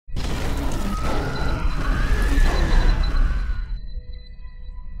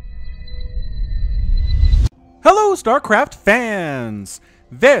Hello, StarCraft fans!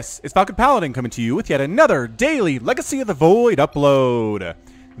 This is Falcon Paladin coming to you with yet another daily Legacy of the Void upload.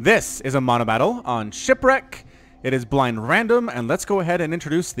 This is a mono battle on Shipwreck. It is blind random, and let's go ahead and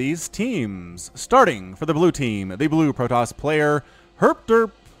introduce these teams. Starting for the blue team, the blue Protoss player,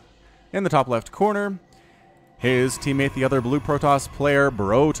 Herp in the top left corner. His teammate, the other blue Protoss player,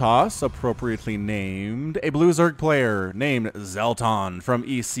 Brotoss, appropriately named. A blue Zerg player named Zelton from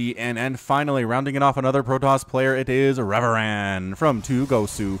ECN. And finally, rounding it off, another Protoss player, it is Reveran from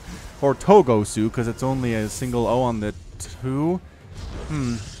Togosu. Or Togosu, because it's only a single O on the two.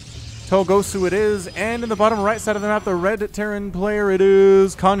 Togosu it is. And in the bottom right side of the map, the red Terran player, it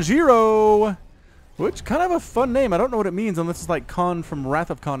is Konjiro. Which, kind of a fun name. I don't know what it means, unless it's like Khan from Wrath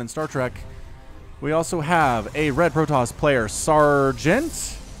of Khan in Star Trek. We also have a red Protoss player,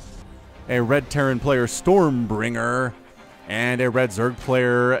 Sergeant, a red Terran player, Stormbringer, and a red Zerg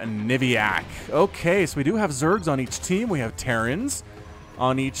player, Niviak. Okay, so we do have Zergs on each team. We have Terrans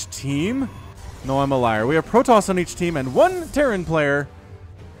on each team. No, I'm a liar. We have Protoss on each team and one Terran player.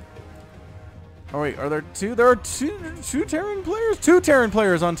 Oh, wait, are there two? There are two Terran players? Two Terran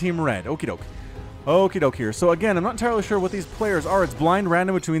players on Team Red. Okie doke. Okie doke here. So again, I'm not entirely sure what these players are. It's blind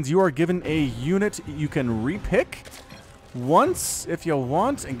random, which means you are given a unit you can repick once if you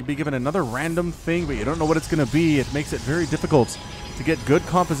want and be given another random thing, but you don't know what it's going to be. It makes it very difficult to get good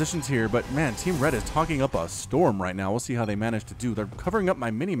compositions here. But man, Team Red is talking up a storm right now. We'll see how they manage to do. They're covering up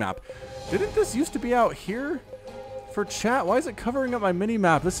my mini-map. Didn't this used to be out here for chat? Why is it covering up my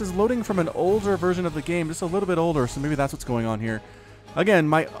mini-map? This is loading from an older version of the game, just a little bit older, so maybe that's what's going on here. Again,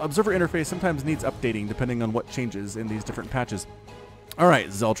 my observer interface sometimes needs updating depending on what changes in these different patches. All right,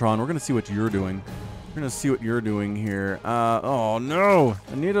 Zeltron, we're going to see what you're doing. We're going to see what you're doing here. Oh, no.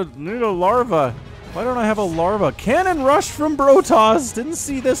 I need a larva. Why don't I have a larva? Cannon rush from Brotoss. Didn't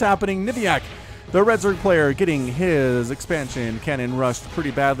see this happening. Niviak, the red Zerg player, getting his expansion cannon rushed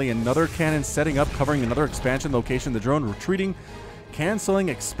pretty badly. Another cannon setting up, covering another expansion location. The drone retreating, canceling,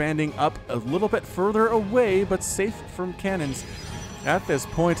 expanding up a little bit further away, but safe from cannons. At this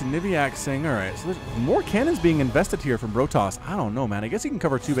point, Niviak saying, all right, so there's more cannons being invested here from Brotoss. I don't know, man. I guess he can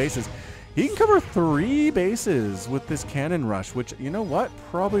cover 2 bases. He can cover 3 bases with this cannon rush, which, you know what?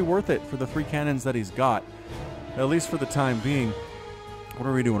 Probably worth it for the 3 cannons that he's got, at least for the time being. What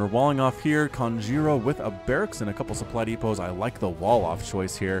are we doing? We're walling off here. Konjiro with a barracks and a couple supply depots. I like the wall-off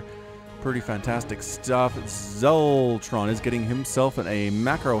choice here. Pretty fantastic stuff. Zeltron is getting himself in a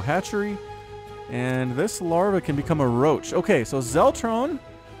macro hatchery. And this larva can become a roach. Okay, so Zelton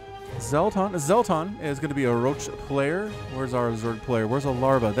is going to be a roach player. Where's our Zerg player? Where's a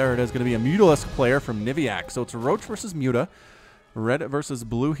larva? There it is. Going to be a Mutalisk player from Niviak. So it's a roach versus Muta. Red versus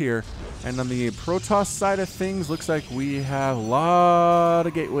blue here. And on the Protoss side of things, looks like we have a lot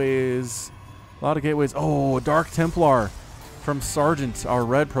of gateways. A lot of gateways. Oh, a Dark Templar from Sergeant, our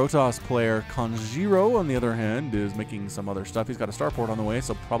red Protoss player. Konjiro, on the other hand, is making some other stuff. He's got a starport on the way,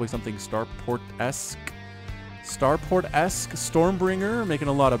 so probably something starport-esque. Starport-esque. Stormbringer, making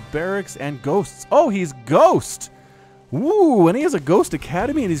a lot of barracks and ghosts. Oh, he's Ghost! Ooh, and he has a Ghost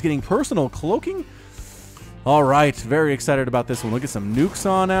Academy, and he's getting personal cloaking. All right, very excited about this one. We'll get some nukes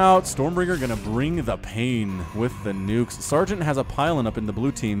on out. Stormbringer gonna bring the pain with the nukes. Sergeant has a pylon up in the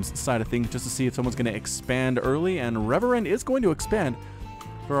blue team's side of things just to see if someone's gonna expand early, and Reveran is going to expand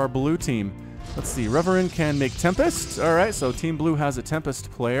for our blue team. Let's see, Reveran can make Tempest. All right, so Team Blue has a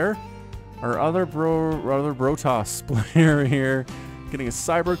Tempest player. Our other Brotoss player here getting a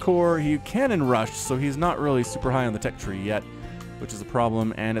Cyber Core. He cannon rushed, so he's not really super high on the tech tree yet, which is a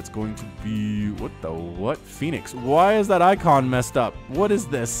problem, and it's going to be, what? Phoenix. Why is that icon messed up? What is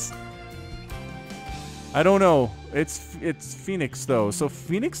this? I don't know. It's Phoenix, though. So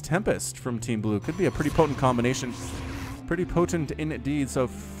Phoenix Tempest from Team Blue could be a pretty potent combination. Pretty potent indeed. So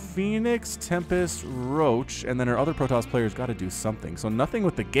Phoenix, Tempest, Roach, and then our other Protoss players got to do something. So nothing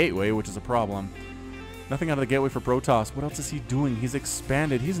with the gateway, which is a problem. Nothing out of the gateway for Protoss. What else is he doing? He's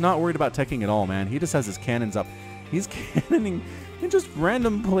expanded. He's not worried about teching at all, man. He just has his cannons up. He's cannoning in just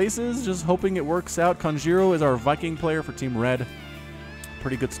random places, just hoping it works out. Konjiro is our Viking player for Team Red.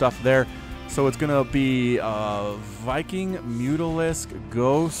 Pretty good stuff there. So it's going to be Viking, Mutalisk,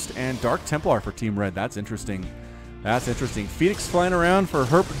 Ghost, and Dark Templar for Team Red. That's interesting. That's interesting. Phoenix flying around for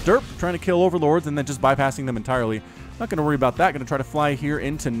Herp Derp, trying to kill Overlords and then just bypassing them entirely. Not going to worry about that. Going to try to fly here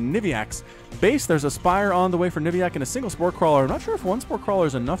into Niviak's base. There's a Spire on the way for Niviak and a single Spore Crawler. I'm not sure if 1 Spore Crawler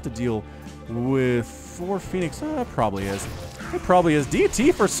is enough to deal with 4 Phoenix. It probably is. It probably is.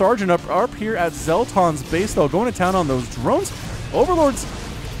 DT for Sergeant up here at Zelton's base, though. Going to town on those drones. Overlords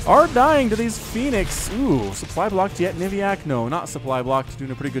are dying to these Phoenix. Ooh, supply blocked yet, Niviak? No, not supply blocked. Doing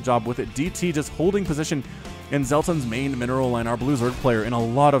a pretty good job with it. DT just holding position in Zelton's main mineral line. Our blue Zerg player in a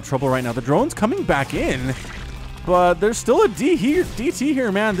lot of trouble right now. The drone's coming back in, but there's still a DT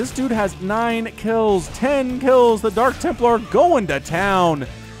here, man. This dude has 9 kills, 10 kills. The Dark Templar going to town.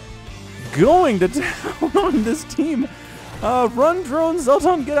 Going to town on this team. Run drone,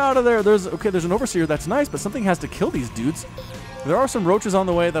 Zelton, get out of there. There's an Overseer, that's nice, but something has to kill these dudes. There are some roaches on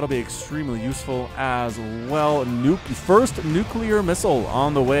the way that'll be extremely useful as well. First nuclear missile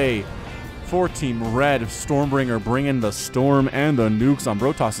on the way for Team Red. Stormbringer bringing the storm and the nukes on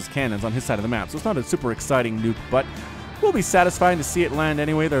Brotos' cannons on his side of the map. So it's not a super exciting nuke, but will be satisfying to see it land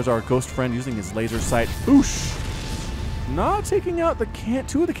anyway. There's our ghost friend using his laser sight. Boosh! Not taking out the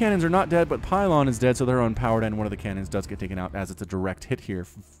two of the cannons are not dead, but Pylon is dead, so they're unpowered, and one of the cannons does get taken out as it's a direct hit here.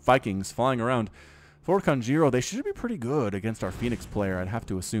 Vikings flying around. For Conjiro, they should be pretty good against our Phoenix player, I'd have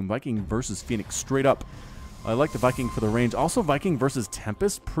to assume. Viking versus Phoenix straight up. I like the Viking for the range. Also, Viking versus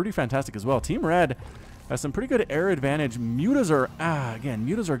Tempest, pretty fantastic as well. Team Red has some pretty good air advantage. Mutas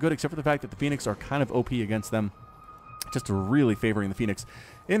are good, except for the fact that the Phoenix are kind of OP against them. Just really favoring the Phoenix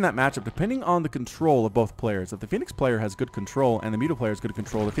in that matchup, depending on the control of both players. If the Phoenix player has good control and the Muta player has good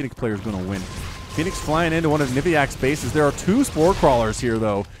control, the Phoenix player is going to win. Phoenix flying into one of Niviak's bases. There are 2 Spore Crawlers here,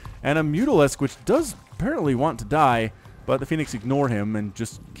 though, and a Mutalisk, which does apparently want to die, but the Phoenix ignore him and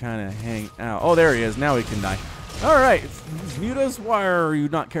just kind of hang out. Oh, there he is. Now he can die. All right, Mutas, why are you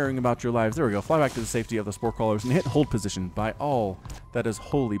not caring about your lives? There we go. Fly back to the safety of the Spore Crawlers and hit hold position. By all that is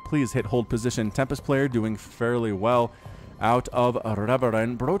holy, please hit hold position. Tempest player doing fairly well out of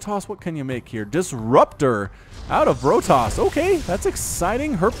Reverend. Brotos, what can you make here? Disruptor out of Brotos. Okay, that's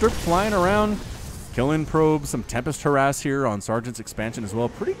exciting. Herpderp flying around, killing probes. Some Tempest harass here on Sergeant's expansion as well.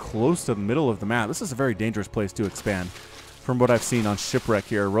 Pretty close to the middle of the map. This is a very dangerous place to expand from what I've seen on Shipwreck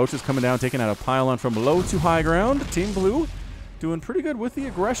here. Roach is coming down, taking out a pylon from low to high ground. Team Blue doing pretty good with the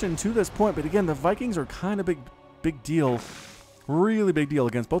aggression to this point. But again, the Vikings are kind of big deal. Really big deal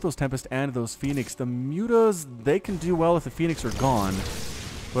against both those Tempest and those Phoenix. The Mutas, they can do well if the Phoenix are gone.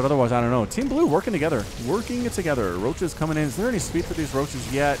 But otherwise, I don't know. Team Blue working together. Working it together. Roaches coming in. Is there any speed for these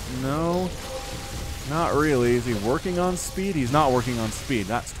Roaches yet? No. Not really. Is he working on speed? He's not working on speed.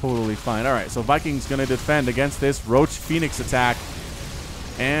 That's totally fine. All right, so Viking's going to defend against this Roach Phoenix attack.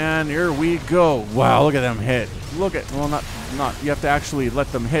 And here we go. Wow, look at them hit. Look at, well, not. You have to actually let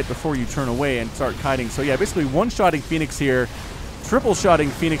them hit before you turn away and start kiting. So yeah, basically one-shotting Phoenix here. Triple-shotting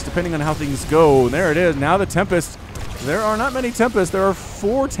Phoenix, depending on how things go. There it is. Now the Tempest. There are not many Tempests. There are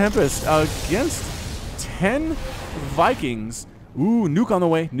 4 Tempests against 10 Vikings. Ooh, nuke on the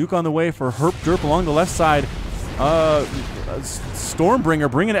way. Nuke on the way for Herpderp along the left side. Stormbringer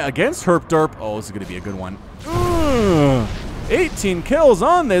bringing it against Herpderp. Oh, this is going to be a good one. 18 kills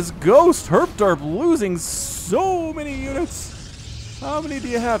on this Ghost. Herpderp losing so many units. How many do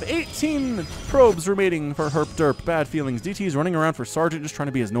you have? 18 probes remaining for Herpderp. Bad feelings. DT's running around for Sergeant, just trying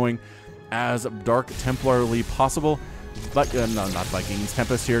to be as annoying as Dark Templarly possible. But, no, not Vikings.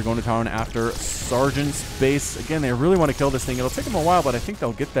 Tempest here going to town after Sergeant's base. Again, they really want to kill this thing. It'll take them a while, but I think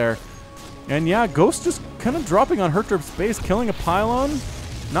they'll get there. And yeah, Ghost just kind of dropping on Herpderp's base, killing a pylon.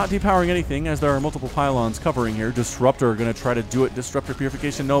 Not depowering anything, as there are multiple pylons covering here. Disruptor going to try to do it. Disruptor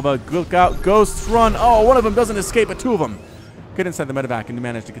Purification Nova. Look out. Ghosts run. Oh, one of them doesn't escape, but 2 of them get inside the medevac and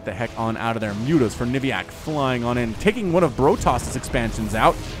manage to get the heck on out of there. Mutas for Niviak flying on in, taking one of Brotos' expansions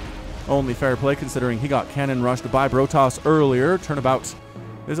out. Only fair play considering he got cannon rushed by Brotos earlier. Turnabout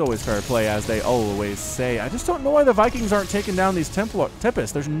is always fair play, as they always say. I just don't know why the Vikings aren't taking down these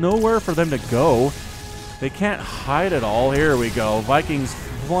Tempest. There's nowhere for them to go. They can't hide at all. Here we go. Vikings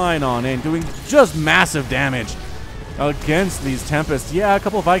flying on in, doing just massive damage against these Tempests. Yeah, a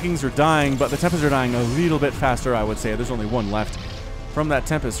couple of Vikings are dying, but the Tempests are dying a little bit faster, I would say. There's only 1 left from that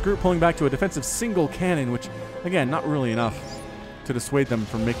Tempest. Screw pulling back to a defensive single cannon, which, again, not really enough to dissuade them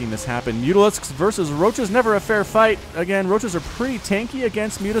from making this happen. Mutalisks versus Roaches, never a fair fight. Again, Roaches are pretty tanky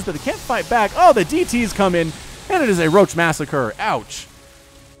against Mutas, but they can't fight back. Oh, the DTs come in, and it is a Roach massacre. Ouch.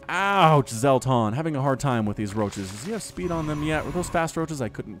 Ouch, Zelton. Having a hard time with these Roaches. Does he have speed on them yet? Were those fast Roaches? I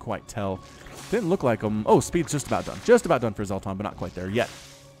couldn't quite tell. Didn't look like them. Oh, speed's just about done. Just about done for Zelton, but not quite there yet.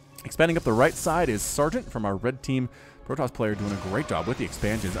 Expanding up the right side is Sergeant from our red team. Protoss player doing a great job with the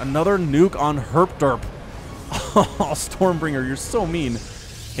expansions. Another nuke on Herpderp. Oh, Stormbringer, you're so mean.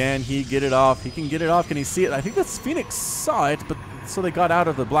 Can he get it off? He can get it off. Can he see it? I think that's Phoenix saw it, but so they got out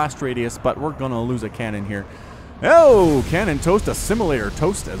of the blast radius, but we're going to lose a cannon here. Oh, cannon toast, assimilator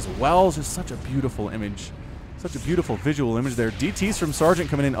toast as well. It's just such a beautiful image. Such a beautiful visual image there. DTs from Sergeant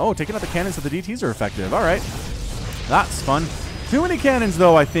coming in. Oh, taking out the cannons so the DTs are effective. All right. That's fun. Too many cannons,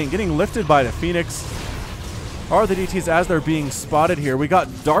 though, I think. Getting lifted by the Phoenix. are the DTs as they're being spotted here. We got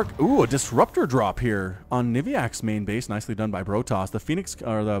a disruptor drop here on Niviak's main base. Nicely done by Brotos. The Phoenix,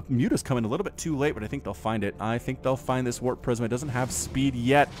 or the Muta's coming a little bit too late, but I think they'll find it. I think they'll find this Warp Prism. It doesn't have speed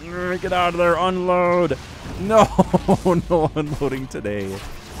yet. Get out of there, unload. No, no unloading today.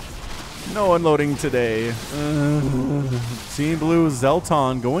 No unloading today. Team Blue,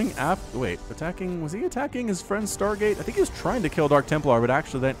 Zelton going after, wait, attacking, was he attacking his friend Stargate? I think he was trying to kill Dark Templar, but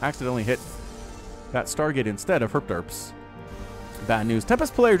actually then accidentally hit that Stargate instead of Herpderps. Bad news.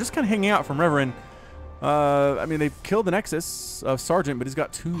 Tempest player just kind of hanging out from Reverend. I mean, they killed the Nexus of Sergeant, but he's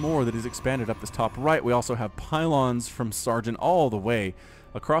got 2 more that he's expanded up this top right. We also have pylons from Sergeant all the way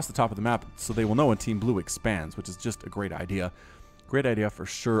across the top of the map, so they will know when Team Blue expands, which is just a great idea. Great idea for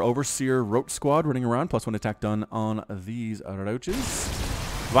sure. Overseer Roach Squad running around, +1 attack done on these roaches.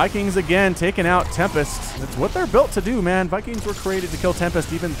 Vikings again taking out Tempest. That's what they're built to do, man. Vikings were created to kill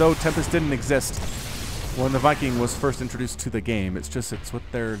Tempest, even though Tempest didn't exist when the Viking was first introduced to the game. It's what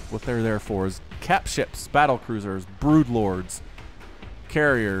they're there for, is cap ships, battle cruisers, brood lords,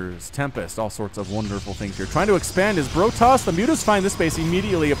 carriers, Tempest, all sorts of wonderful things here. Trying to expand his Brotos. The Mutas find this base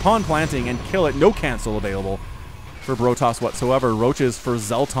immediately upon planting and kill it. No cancel available for Brotos whatsoever. Roaches for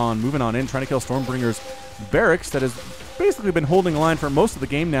Zelton moving on in, trying to kill Stormbringer's barracks that has basically been holding a line for most of the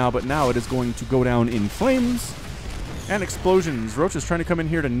game now, but now it is going to go down in flames and explosions. Roaches trying to come in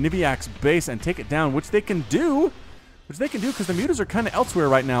here to Niviak's base and take it down, which they can do because the Mutas are kind of elsewhere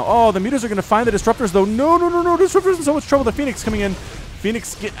right now. Oh, the Mutas are going to find the Disruptors though. No, Disruptors in so much trouble. The Phoenix coming in.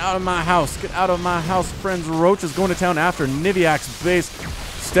 Phoenix, get out of my house. Get out of my house, friends. Roach is going to town after Niviak's base.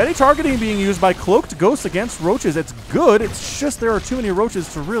 Steady targeting being used by Cloaked Ghosts against Roaches. It's good. It's just there are too many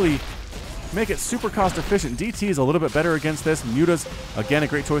Roaches to really make it super cost efficient. DT is a little bit better against this. Mutas, again, a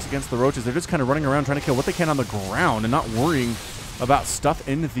great choice against the Roaches. They're just kind of running around trying to kill what they can on the ground and not worrying about stuff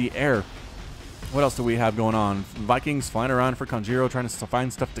in the air. What else do we have going on? Vikings flying around for Conjuro, trying to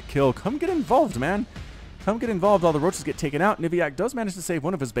find stuff to kill. Come get involved, man. Come get involved. All the Roaches get taken out. Niviak does manage to save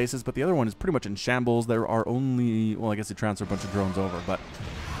one of his bases, but the other one is pretty much in shambles. There are only, well, I guess he transferred a bunch of drones over, but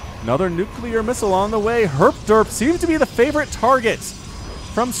another nuclear missile on the way. Herpderp seems to be the favorite target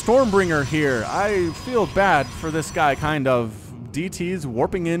from Stormbringer here. I feel bad for this guy, kind of. DT's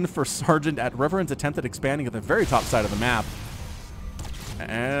warping in for Sergeant at Reverend's attempt at expanding at the very top side of the map.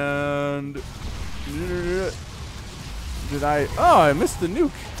 And I missed the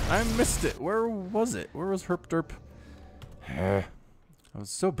nuke. I missed it. Where was it? Where was Herpderp? I was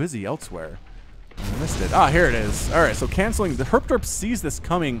so busy elsewhere. I missed it. Ah, here it is. All right, so canceling. The Herpderp sees this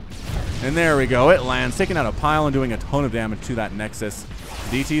coming, and there we go. It lands, taking out a pile and doing a ton of damage to that Nexus.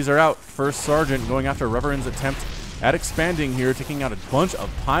 DTs are out. First Sergeant going after Reverend's attempt at expanding here, taking out a bunch of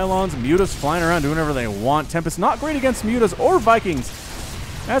pylons. Mutas flying around doing whatever they want. Tempest not great against Mutas or Vikings.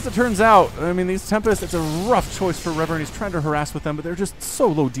 As it turns out, I mean, these Tempest, it's a rough choice for Reverend. He's trying to harass with them, but they're just so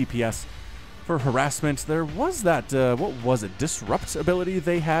low DPS for harassment. There was that, what was it, Disrupt ability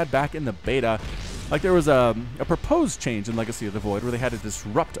they had back in the beta. Like there was a proposed change in Legacy of the Void where they had a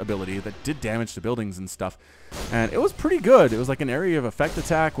Disrupt ability that did damage to buildings and stuff. And it was pretty good. It was like an area of effect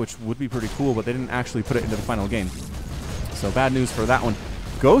attack, which would be pretty cool, but they didn't actually put it into the final game. So bad news for that one.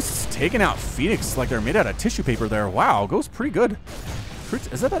 Ghosts taking out Phoenix like they're made out of tissue paper there. Wow, Ghost pretty good.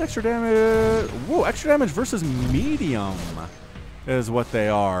 Is that extra damage? Whoa, extra damage versus medium is what they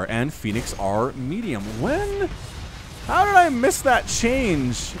are. And Phoenix are medium. When? How did I miss that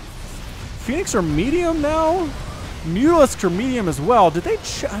change? Phoenix are medium now? Mutalisks are medium as well. Did they?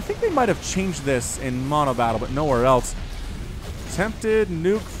 I think they might have changed this in MONOBATTLE, but nowhere else. Tempted,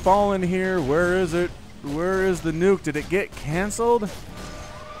 nuke fallen here. Where is it? Where is the nuke? Did it get canceled?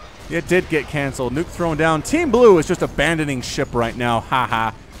 It did get canceled. Nuke thrown down. Team Blue is just abandoning ship right now.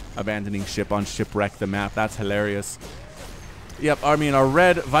 Haha. Abandoning ship on Shipwreck, the map. That's hilarious. Yep, I mean, our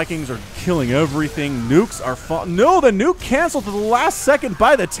red Vikings are killing everything. Nukes are no, the nuke canceled to the last second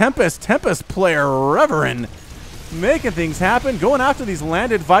by the Tempest. Tempest player, Reverend, making things happen. Going after these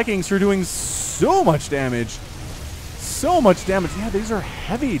landed Vikings who are doing so much damage. So much damage. Yeah, these are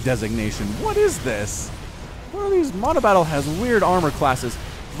heavy designation. What is this? What are these? MONOBATTLE has weird armor classes.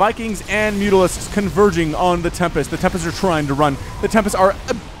 Vikings and Mutalisks converging on the Tempest. The Tempest are trying to run. The Tempest are...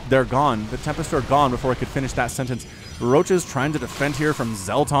 they're gone. The Tempest are gone before I could finish that sentence. Roaches trying to defend here from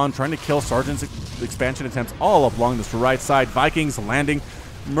Zelton, trying to kill Sergeant's expansion attempts all up along this right side. Vikings landing,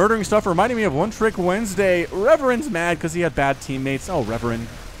 murdering stuff, reminding me of One Trick Wednesday. Reverend's mad because he had bad teammates. Oh, Reverend.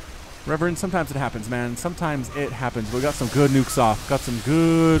 Reverend, sometimes it happens, man. Sometimes it happens. We got some good nukes off. Got some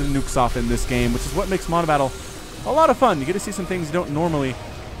good nukes off in this game, which is what makes MONOBATTLE a lot of fun. You get to see some things you don't normally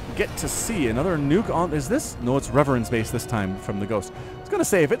get to see another nuke on. Is this? No, it's Reverend's base this time from the Ghost. I was going to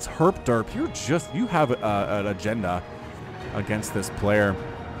say, if it's Herp Derp, you have an agenda against this player.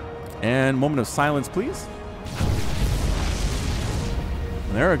 And moment of silence, please.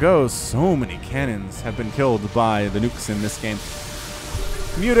 And there it goes. So many cannons have been killed by the nukes in this game.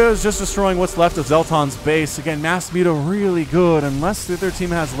 Muta is just destroying what's left of Zelton's base. Again, Mass Muta really good. Unless the other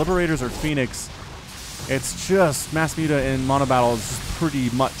team has Liberators or Phoenix, it's just Mass Muta in MONOBATTLE is pretty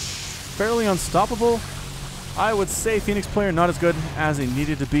much fairly unstoppable. I would say Phoenix player not as good as he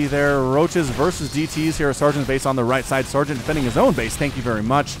needed to be there. Roaches versus DTs here. Sergeant's base on the right side. Sergeant defending his own base. Thank you very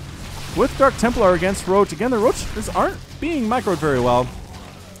much. With Dark Templar against Roach. Again, the Roaches aren't being microed very well.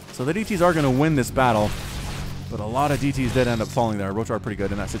 So the DTs are going to win this battle. But a lot of DTs did end up falling there. Roach are pretty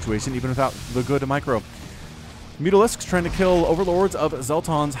good in that situation, even without the good micro. Mutalisk's trying to kill Overlords of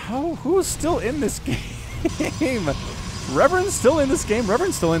Zeltons. Who is still in this game? Reverend's still in this game?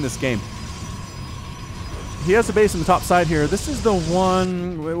 Reverend's still in this game. He has a base on the top side here. This is the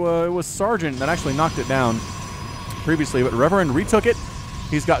one, it was Sergeant that actually knocked it down previously, but Reverend retook it.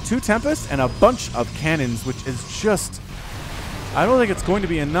 He's got 2 Tempests and a bunch of cannons, which is just, I don't think it's going to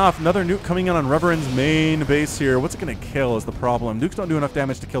be enough. Another nuke coming in on Reverend's main base here. What's it going to kill is the problem. Nukes don't do enough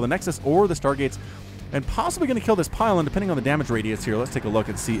damage to kill the Nexus or the Stargates, and possibly going to kill this pylon depending on the damage radius here. Let's take a look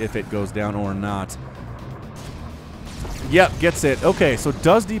and see if it goes down or not. Yep, gets it. Okay, so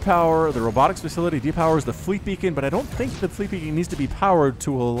does depower the robotics facility, depowers the fleet beacon, but I don't think the fleet beacon needs to be powered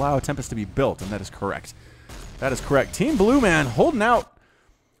to allow Tempest to be built, and that is correct. That is correct. Team Blue, man, holding out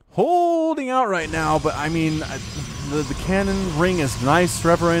right now, but I mean, the cannon ring is nice,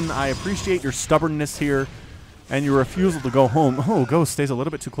 Reverend. I appreciate your stubbornness here and your refusal to go home. Oh, Ghost stays a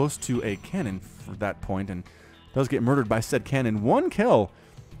little bit too close to a cannon for that point and does get murdered by said cannon. 1 kill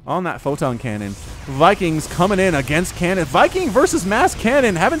on that photon cannon. Vikings coming in against cannon. Viking versus mass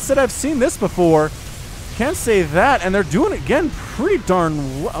cannon. Haven't said I've seen this before. Can't say that. And they're doing it again pretty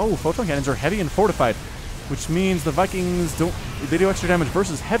darn well. Oh, photon cannons are heavy and fortified, which means the Vikings they do extra damage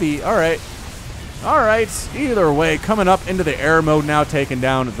versus heavy. All right. All right. Either way, coming up into the air mode now, taking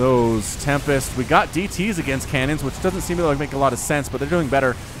down those Tempest. We got DTs against cannons, which doesn't seem to like make a lot of sense, but they're doing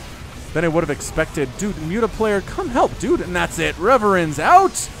better than I would have expected. Dude, Muta player, come help, dude. And that's it. Reverend's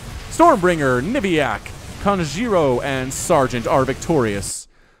out. Stormbringer, Niviak, Kanjiro, and Sergeant are victorious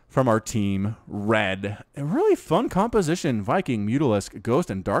from our team Red. A really fun composition. Viking, Mutalisk, Ghost,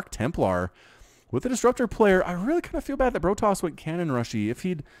 and Dark Templar. With the Disruptor player, I really kind of feel bad that Brotos went Cannon Rushy. If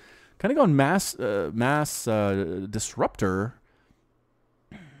he'd kind of gone mass Disruptor,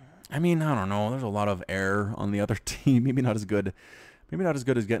 I mean, I don't know. There's a lot of air on the other team. Maybe not as good. Maybe not as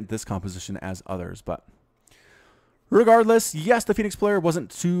good as getting this composition as others, but regardless, yes, the Phoenix player wasn't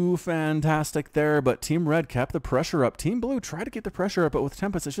too fantastic there, but Team Red kept the pressure up. Team Blue tried to keep the pressure up, but with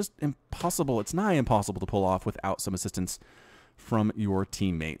Tempest, it's just impossible. It's nigh impossible to pull off without some assistance from your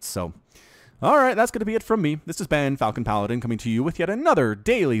teammates. So, all right, that's going to be it from me. This has been Falcon Paladin coming to you with yet another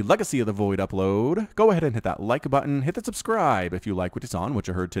daily Legacy of the Void upload. Go ahead and hit that like button. Hit the subscribe if you like what you saw and what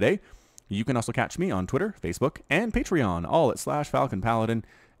you heard today. You can also catch me on Twitter, Facebook, and Patreon, all at /Falcon Paladin.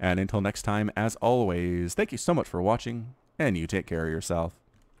 And until next time, as always, thank you so much for watching, and you take care of yourself.